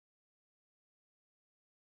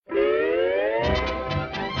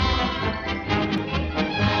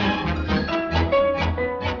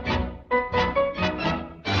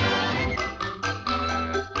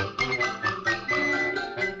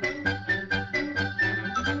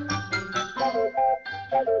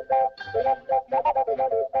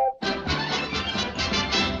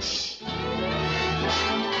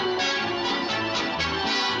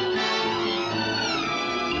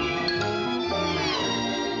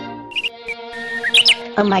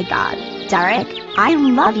Oh my god, Derek, I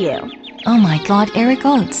love you. Oh my god, Eric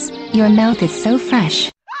Oates, your mouth is so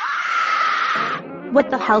fresh. What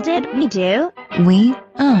the hell did we do?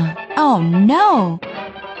 Oh no!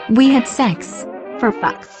 We had sex. For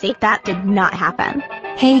fuck's sake, that did not happen.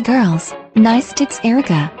 Hey girls, nice tits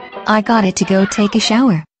Erica. I got it to go take a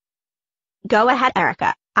shower. Go ahead,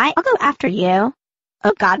 Erica. I'll go after you.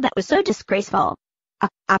 Oh god, that was so disgraceful.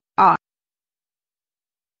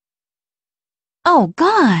 Oh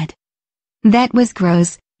god! That was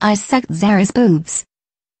gross. I sucked Zara's boobs.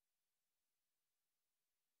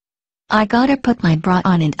 I gotta put my bra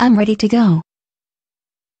on and I'm ready to go.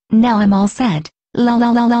 Now I'm all set. La la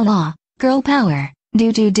la la la. Girl power.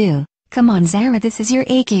 Do. Come on Zara, this is your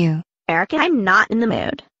AQ. Erica, I'm not in the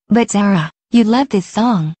mood. But Zara, you love this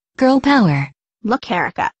song. Girl power. Look,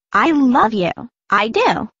 Erica, I love you. I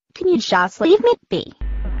do. Can you just leave me be?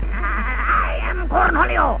 I am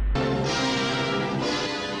Cornholio.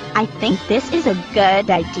 I think this is a good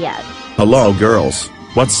idea. Hello girls,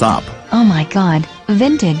 what's up? Oh my god,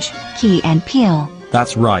 vintage, Key and Peele.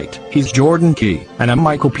 That's right, he's Jordan Key, and I'm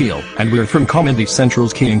Michael Peele, and we're from Comedy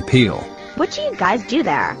Central's Key and Peele. What do you guys do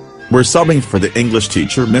there? We're subbing for the English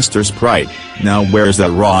teacher Mr. Sprite. Now where's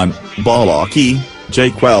that Ron, Balaki,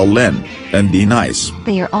 Jaquel Lynn, and D Nice?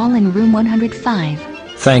 They are all in room 105.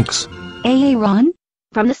 Thanks. Hey Ron?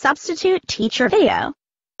 From the substitute teacher video.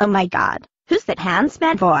 Oh my god, who's that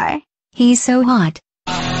handsman boy? He's so hot.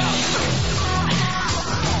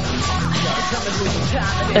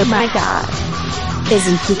 Oh my god.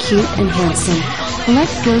 Isn't he cute and handsome?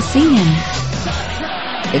 Let's go see him.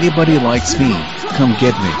 Anybody likes me, come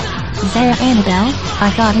get me. Zara Annabelle,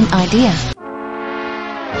 I got an idea.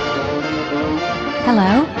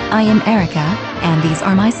 Hello, I am Erica, and these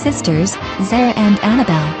are my sisters, Zara and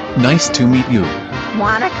Annabelle. Nice to meet you.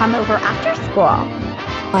 Wanna come over after school?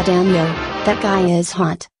 Aw damn yo, that guy is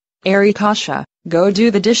hot. Erikasha, go do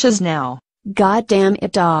the dishes now. God damn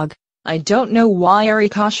it dog. I don't know why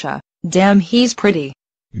Erikasha, damn he's pretty.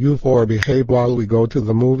 You four behave while we go to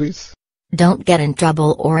the movies? Don't get in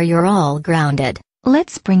trouble or you're all grounded.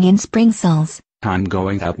 Let's bring in SPRINGCLES. I'm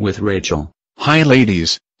going out with Rachel. Hi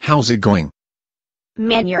ladies, how's it going?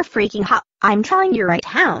 Man, you're freaking hot. I'm trying your right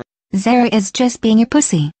hound. Zara is just being a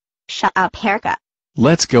pussy. Shut up, Erica.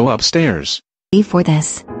 Let's go upstairs. For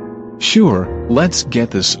this. Sure, let's get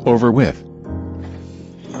this over with.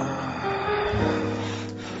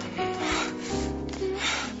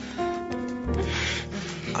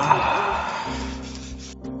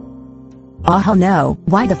 Oh no,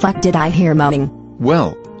 why the fuck did I hear moaning?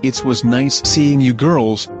 Well, it was nice seeing you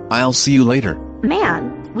girls, I'll see you later.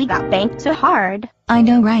 Man, we got banked so hard. I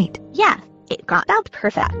know right. Yeah, it got out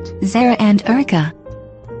perfect. Zara and Erika.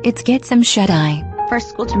 It's get some shut-eye. For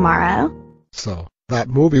school tomorrow? So, that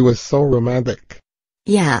movie was so romantic.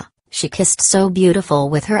 Yeah, she kissed so beautiful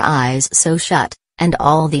with her eyes so shut, and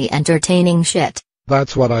all the entertaining shit.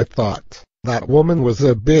 That's what I thought. That woman was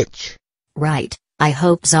a bitch. Right, I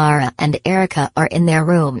hope Zara and Erika are in their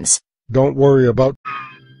rooms. Don't worry about